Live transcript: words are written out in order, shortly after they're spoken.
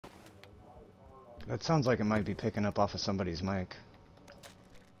That sounds like it might be picking up off of somebody's mic.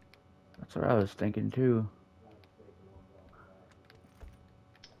 That's what I was thinking too.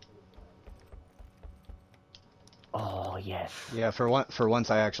 Oh yes. Yeah, for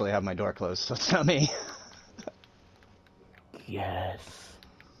once I actually have my door closed, so it's not me. Yes.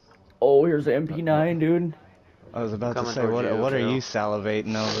 Oh, here's the What? MP9, dude. I was I'm about to coming say, towards you, what are you Phil.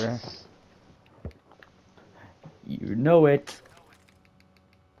 salivating over? You know it.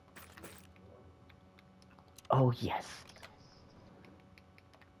 Oh yes.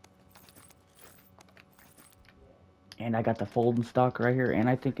 And I got the folding stock right here, and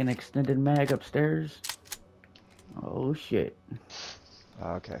I think an extended mag upstairs. Oh shit.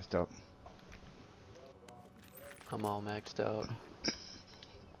 Okay, dope. I'm all maxed out.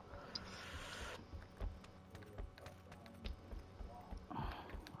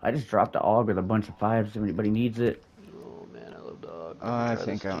 I just dropped the AUG with a bunch of fives if anybody needs it. Oh man, I love dog. Let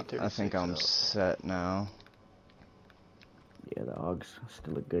me try this I think G36 I'm out. set now. Yeah, the AUG's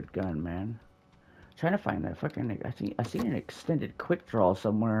still a good gun, man. Trying to find that fucking. I seen an extended quick draw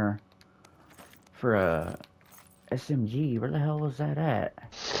somewhere for a SMG. Where the hell was that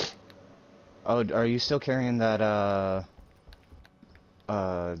at? Oh, are you still carrying that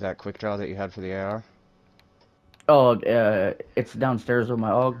quick draw that you had for the AR? Oh, it's downstairs with my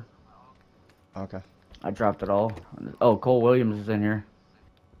AUG. Okay. I dropped it all. Oh, Cole Williams is in here.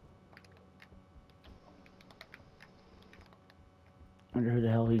 Wonder who the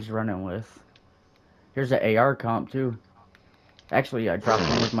hell he's running with. Here's an AR comp too. Actually, I dropped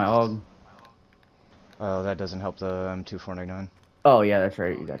him with my AUG. Oh, that doesn't help the M2499. Oh yeah, that's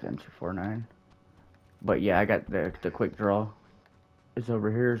right. You got the M249. But yeah, I got the quick draw. It's over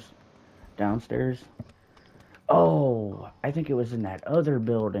here, downstairs. Oh, I think it was in that other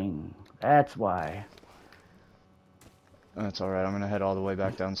building. That's why. That's all right. I'm gonna head all the way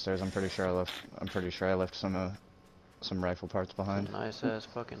back downstairs. I'm pretty sure I left some rifle parts It's a behind. nice ass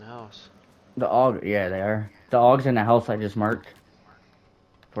fucking house. The AUG, yeah, they are. The AUG's in the house I just marked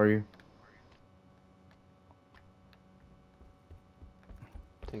for you.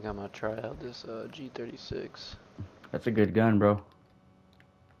 Think I'm gonna try out this G36. That's a good gun, bro.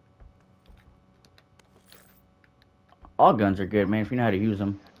 All guns are good, man, if you know how to use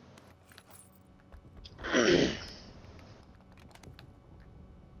them.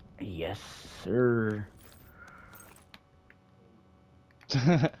 Yes, sir.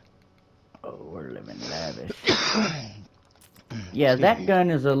 Oh, we're living lavish. Yeah, Excuse that me. gun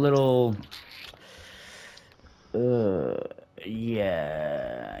is a little...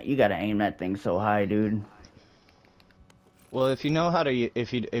 yeah. You gotta aim that thing so high, dude. Well, if you know how to,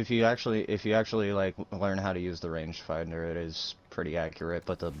 if you actually like learn how to use the rangefinder, it is pretty accurate.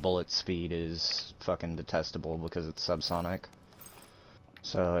 But the bullet speed is fucking detestable because it's subsonic.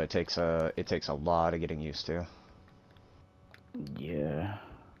 So it takes a lot of getting used to. Yeah.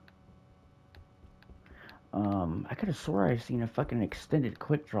 I could have swore I seen a fucking extended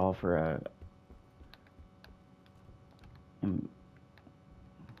quick draw for a...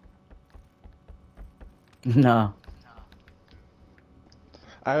 No.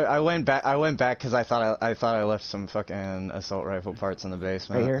 I went back because I thought I left some fucking assault rifle parts in the Right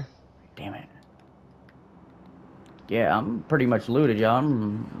basement. here? Damn it. Yeah, I'm pretty much looted, y'all.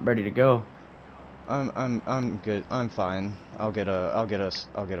 I'm ready to go. I'm good. I'm fine. I'll get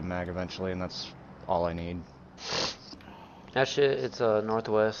a mag eventually, and that's all I need. That shit, it's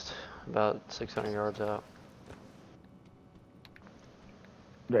northwest, about 600 yards out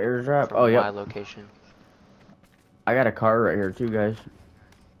The airdrop? Oh, from my yep. location. I got a car right here, too, guys.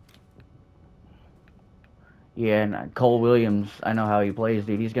 Yeah, and Cole Williams, I know how he plays,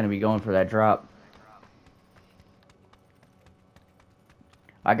 dude. He's going to be going for that drop.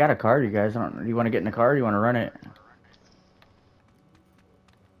 I got a car, you guys. Do you want to get in the car or do you want to run it?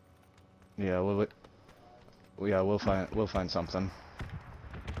 Yeah, we'll find something.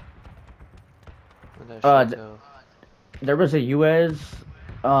 Where'd that shit go? There was a US,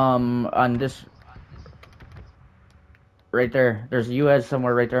 on this... Right there. There's a US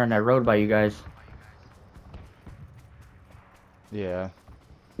somewhere right there on that road by you guys. Yeah.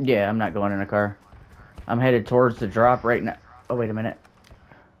 Yeah, I'm not going in a car. I'm headed towards the drop right now. Oh, wait a minute.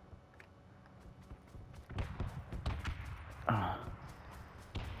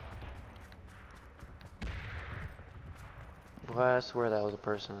 Boy, I swear that was a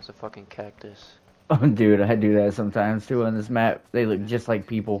person. It's a fucking cactus. Oh, dude, I do that sometimes too on this map. They look just like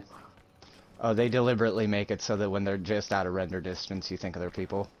people. Oh, they deliberately make it so that when they're just out of render distance, you think of their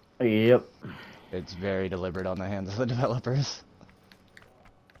people. Yep. It's very deliberate on the hands of the developers.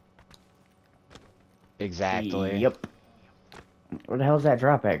 Exactly. Yep. Where the hell's that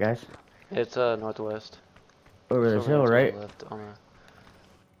drop at, guys? It's northwest. Over It's this over hill, there to right? the left on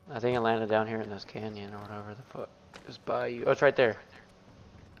the. I think it landed down here in this canyon or whatever the fuck. Just by you. Oh, it's right there.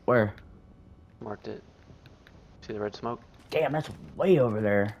 Where? Marked it. See the red smoke? Damn, that's way over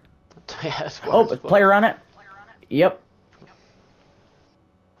there. Yeah, it's far Oh, as fuck. player on it. Yep.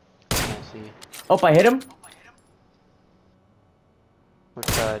 Can't see. Oh, I hit him. Which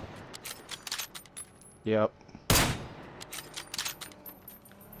side? Yep.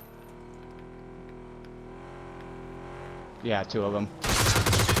 Yeah, 2 of them.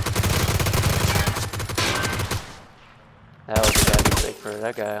 That was a bad mistake for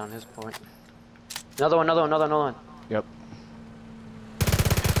that guy on his point. Another one, another one, another one. Yep.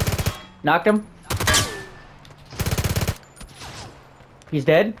 Knocked him. He's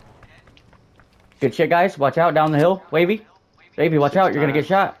dead. Good shit, guys. Watch out down the hill. Wavy. Wavy, watch out. You're gonna get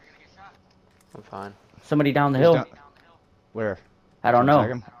shot. I'm fine. Somebody down the Who's hill. down- Where? I don't Can you tag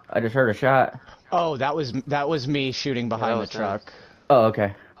know. him? I just heard a shot. Oh, that was me shooting behind the was him. truck. Oh,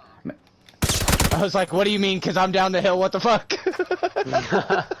 okay. I was like, what do you mean? Cause I'm down the hill. What the fuck?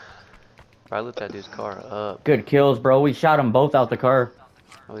 I lit that dude's car up. Good kills, bro. We shot them both out the car.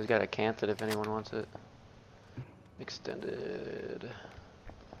 Oh, he's got a canted if anyone wants it. Extended.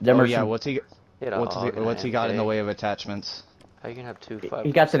 Them Oh are yeah, some- what's he got in the way of attachments? How you can have 2 5?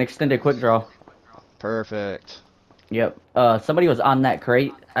 He got an extended quick draw. Perfect. Yep. Somebody was on that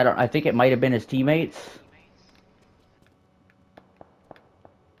crate. I think it might have been his teammates.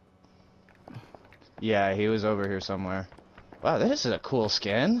 Yeah, he was over here somewhere. Wow, this is a cool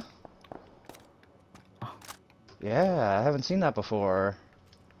skin. Yeah, I haven't seen that before.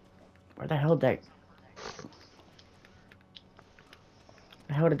 Where the hell did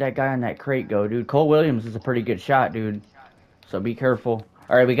that guy on that crate go, dude? Cole Williams is a pretty good shot, dude. So be careful.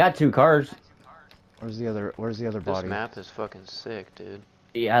 All right, we got 2 cars. Where's the other This body? map is fucking sick, dude.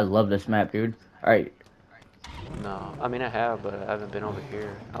 Yeah, I love this map, dude. All right. No, I mean I have, but I haven't been over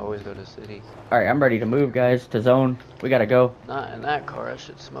here. I always go to city. All right, I'm ready to move, guys, to zone. We gotta go. Not in that car. That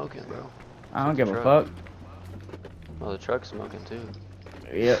shit's smoking, bro. I don't give a Truck. fuck. Well, the truck's smoking too.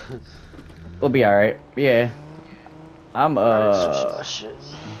 Yep. We'll be all right. Yeah. I'm Alright, shit.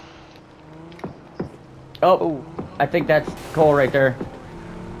 Oh, I think that's Cole right there.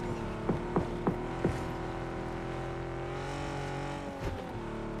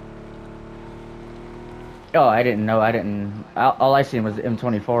 Oh, I didn't know. All I seen was the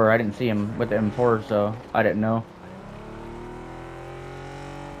M24. I didn't see him with the M4, so I didn't know.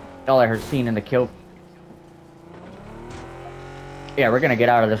 All I heard seen in the kill. Yeah, we're gonna get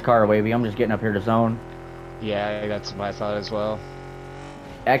out of this car, Wavy. I'm just getting up here to zone. Yeah, that's my thought as well.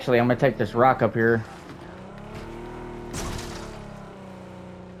 Actually, I'm gonna take this rock up here.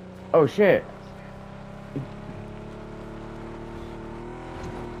 Oh shit.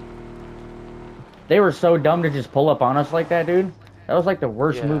 They were so dumb to just pull up on us like that, dude. That was like the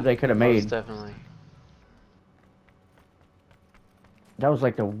worst move they could have made. Definitely. That was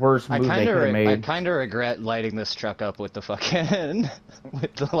like the worst move they could have made. I kind of regret lighting this truck up with the fucking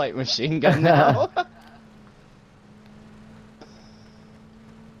with the light machine gun now.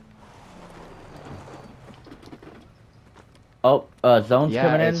 Oh, zone's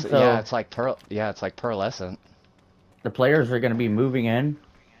coming in. So yeah, it's like pearlescent. the players are gonna be moving in.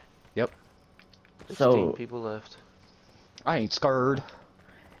 Yep. 16 So people left. I ain't scared.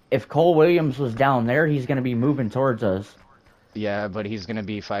 if Cole Williams was down there, he's gonna be moving towards us. Yeah, but he's gonna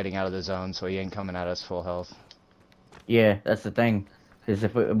be fighting out of the zone, so he ain't coming at us full health. Yeah, that's the thing. Is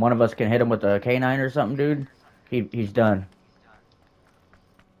if one of us can hit him with a K9 or something, dude, he's done.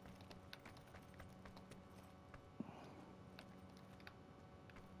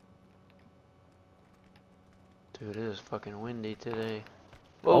 Dude, it is fucking windy today.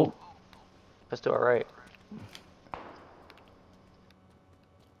 Whoa. Oh. Let's do it right.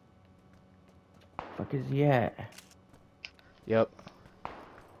 Fuck is he at? Yep.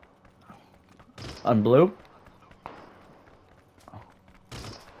 On blue?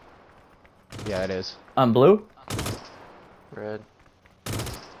 Yeah, it is. On blue? Red.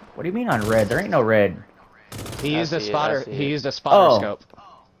 What do you mean on red? There ain't no red. He used a see it, I spotter. see He it. used a spotter Oh. scope.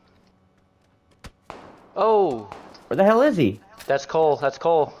 Oh, Where the hell is he? that's Cole. That's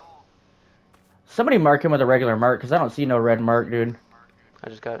Cole. Somebody mark him with a regular mark, because I don't see no red mark, dude. I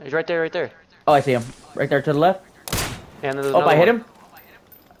just got it. He's right there, right there. Oh, I see him. Right there to the left. And there's Oh, another I hit one. him.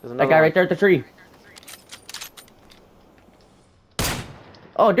 There's That another guy one. right there at the tree.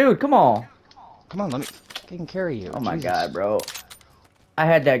 Oh, dude, come on. Come on, let me fucking carry you. Oh my Jesus. god, bro. I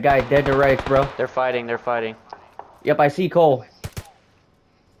had that guy dead to rights, bro. They're fighting. They're fighting. Yep, I see Cole.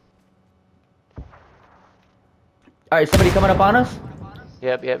 Alright, somebody coming up on us?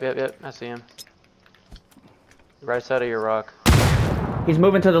 Yep. I see him. Right side of your rock. He's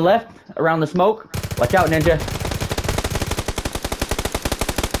moving to the left, around the smoke. Watch out, Ninja.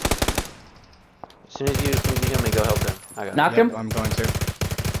 As soon as you heal me, go help him. I got Knocked Yep, him. I'm going to.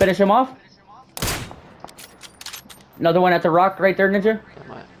 Finish him off. Another one at the rock right there, Ninja.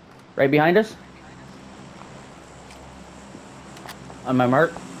 Right behind us. On my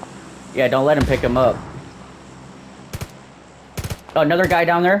mark. Yeah, don't let him pick him up. Oh, another guy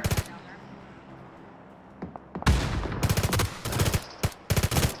down there.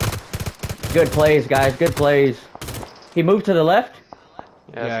 Good plays, guys. Good plays. He moved to the left.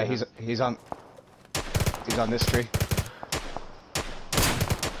 Yeah, he's on this tree.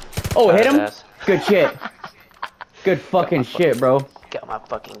 Oh, hit him. Ass. Good shit. Good fucking shit, bro. Got my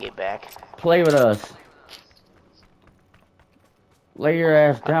fucking get back. Play with us. Lay your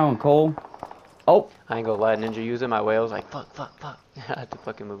ass down, Cole. Oh. I ain't gonna lie, Ninja using my way. I was like, fuck. I had to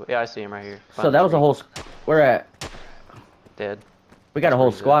fucking move. Yeah, I see him right here. So that was a whole. We're at. Dead. We got a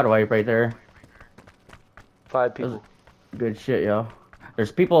whole squad wipe right there. 5 people. Good shit, yo.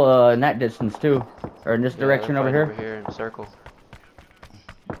 There's people in that distance too, or in this direction over here. Over here in a circle.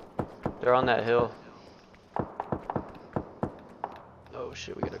 They're on that hill. Oh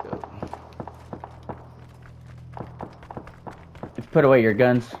shit, we gotta go. If you put away your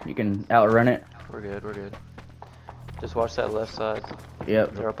guns, you can outrun it. We're good. Just watch that left side.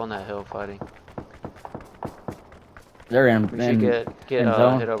 Yep. They're up on that hill fighting. They're in. We should get in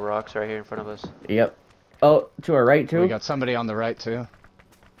zone. hit up rocks right here in front of us. Yep. Oh, to our right too. We got somebody on the right too.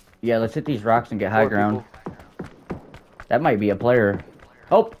 Yeah, let's hit these rocks and get high 4 ground. people. That might be a player.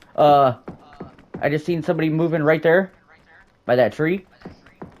 Oh, I just seen somebody moving right there by that tree.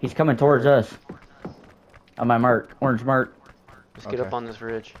 He's coming towards us. On my mark, orange mark. Let's get up on this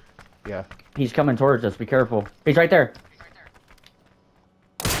ridge. Yeah. He's coming towards us. Be careful. He's right there.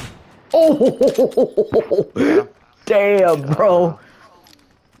 Oh, Yeah. damn, bro.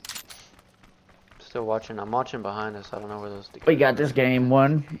 Still watching. I'm watching behind us. I don't know where those. We got this game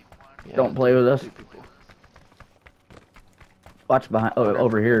won. Yeah, Don't play with us. 2 people. Watch behind. Oh,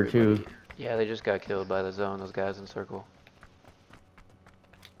 over here too. Yeah, they just got killed by the zone. Those guys in circle.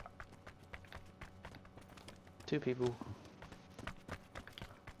 2 people.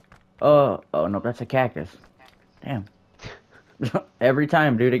 Oh no, that's a cactus. Damn. Every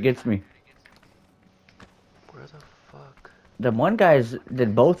time, dude, it gets me. Where the fuck? The one guys,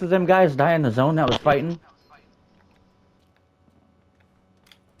 did both of them guys die in the zone that was fighting?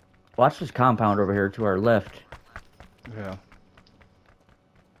 Watch this compound over here to our left. Yeah.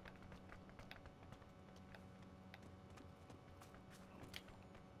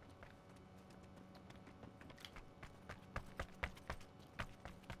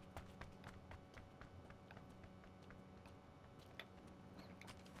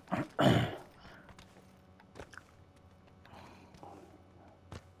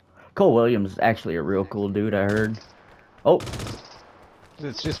 Cole Williams is actually a real cool dude, I heard. Oh.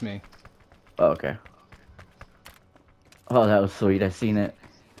 It's just me. Oh, okay. Oh, that was sweet. I seen it.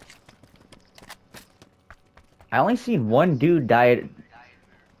 I only seen one dude die.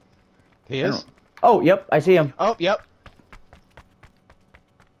 He is? Oh, yep. I see him. Oh, yep.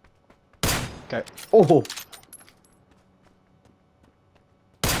 Okay. Oh.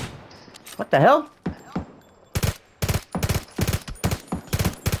 What the hell?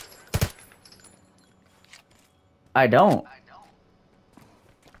 I don't.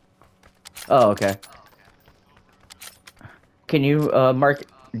 Oh, okay. Can you mark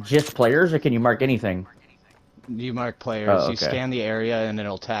just players, or can you mark anything? You mark players. Oh, okay. You scan the area, and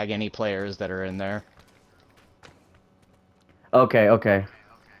it'll tag any players that are in there. Okay, okay.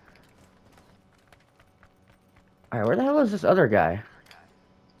 Alright, where the hell is this other guy?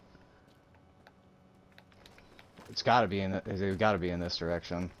 It's got to be in. It's got to be in this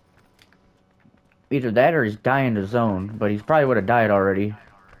direction. Either that or he's dying to zone, but he's probably would have died already.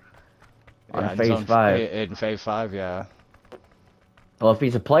 Yeah, On phase 5. In phase 5, yeah. Well, if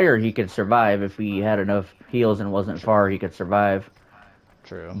he's a player, he could survive. If he had enough heals and wasn't far, he could survive.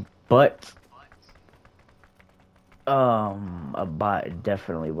 True. But a bot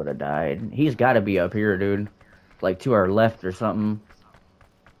definitely would have died. He's got to be up here, dude. Like to our left or something.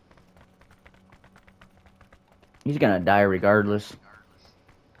 He's gonna die regardless.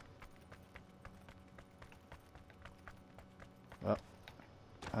 Well,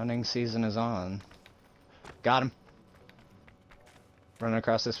 hunting season is on. Got him. Running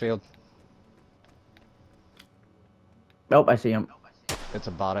across this field. Nope, I see him. It's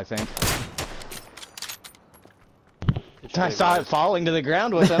a bot, I think. I saw it falling to the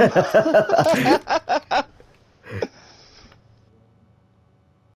ground with him.